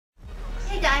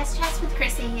guys, Chats with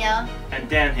Chrissy here. And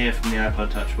Dan here from the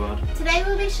iPodTouchWorld. Today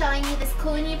we'll be showing you this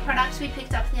cool new product we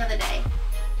picked up the other day.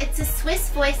 It's a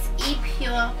SwissVoice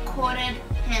ePure Corded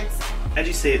Handset. As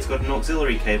you see, it's got an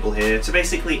auxiliary cable here, so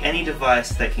basically any device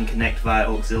that can connect via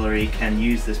auxiliary can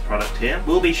use this product here.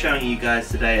 We'll be showing you guys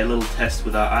today a little test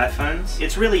with our iPhones.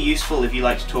 It's really useful if you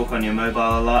like to talk on your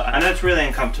mobile a lot. I know it's really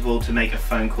uncomfortable to make a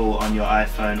phone call on your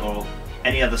iPhone or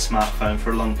any other smartphone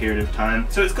for a long period of time.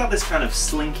 So it's got this kind of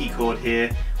slinky cord here,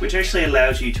 which actually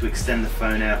allows you to extend the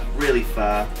phone out really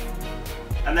far.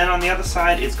 And then on the other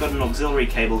side, it's got an auxiliary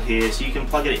cable here, so you can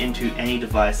plug it into any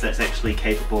device that's actually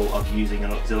capable of using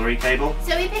an auxiliary cable.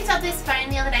 So we picked up this phone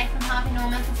the other day from Harvey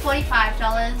Norman for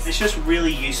 $45. It's just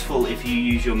really useful if you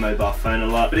use your mobile phone a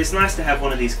lot, but it's nice to have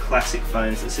one of these classic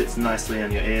phones that sits nicely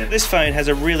on your ear. This phone has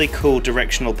a really cool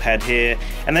directional pad here,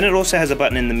 and then it also has a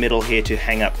button in the middle here to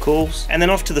hang up calls. And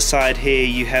then off to the side here,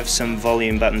 you have some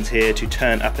volume buttons here to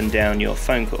turn up and down your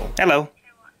phone call. Hello.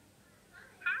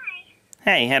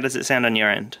 Hey, how does it sound on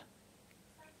your end?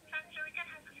 Sounds really good.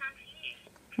 How's it sound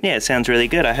for you? Yeah, it sounds really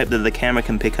good. I hope that the camera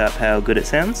can pick up how good it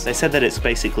sounds. They said that it's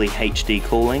basically HD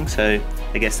calling, so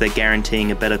I guess they're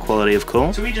guaranteeing a better quality of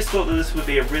call. So we just thought that this would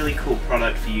be a really cool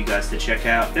product for you guys to check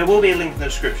out. There will be a link in the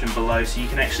description below, so you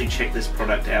can actually check this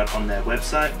product out on their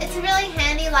website. It's a really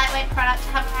handy, lightweight product to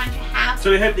have around your house. So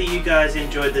we hope that you guys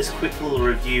enjoyed this quick little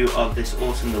review of this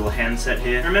awesome little handset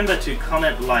here. Remember to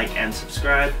comment, like, and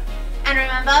subscribe. And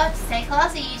remember to stay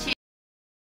classy, YouTube.